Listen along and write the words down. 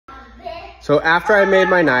So after I made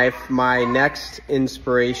my knife, my next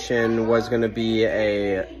inspiration was gonna be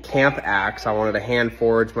a camp axe. I wanted to hand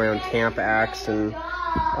forge my own camp axe, and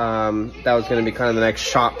that was gonna be kind of the next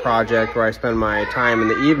shop project where I spend my time in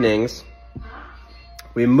the evenings.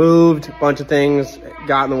 We moved, a bunch of things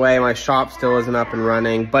got in the way. My shop still isn't up and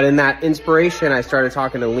running. But in that inspiration, I started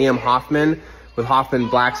talking to Liam Hoffman with Hoffman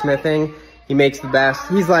Blacksmithing. He makes the best,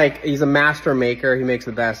 he's a master maker. He makes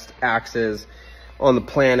the best axes on the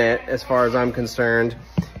planet as far as I'm concerned.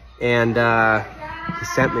 And he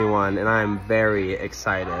sent me one and I'm very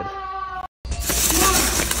excited.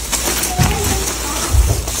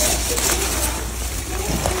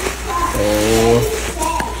 Oh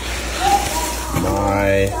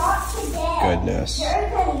my goodness.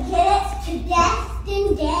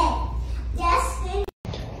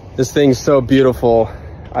 This thing's so beautiful.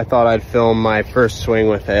 I thought I'd film my first swing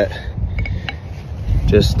with it.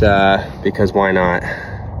 Just because why not?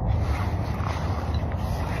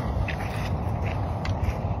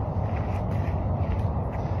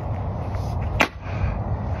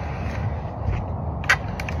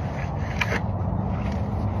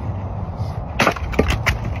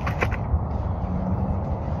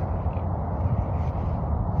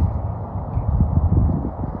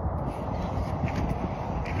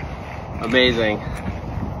 Amazing.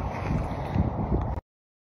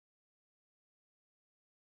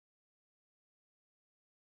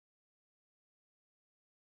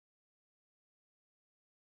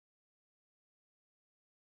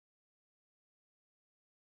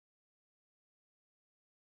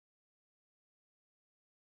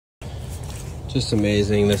 Just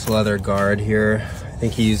amazing, this leather guard here. I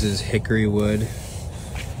think he uses hickory wood.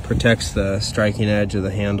 Protects the striking edge of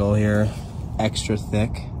the handle here. Extra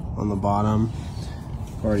thick on the bottom.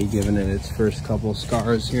 Already given it its first couple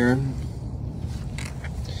scars here.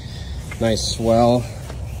 Nice swell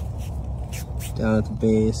down at the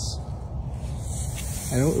base.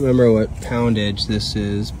 I don't remember what poundage this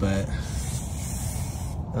is, but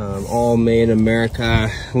all made in America.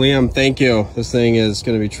 Liam, thank you. This thing is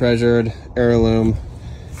going to be treasured. Heirloom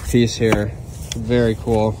piece here. Very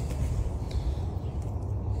cool.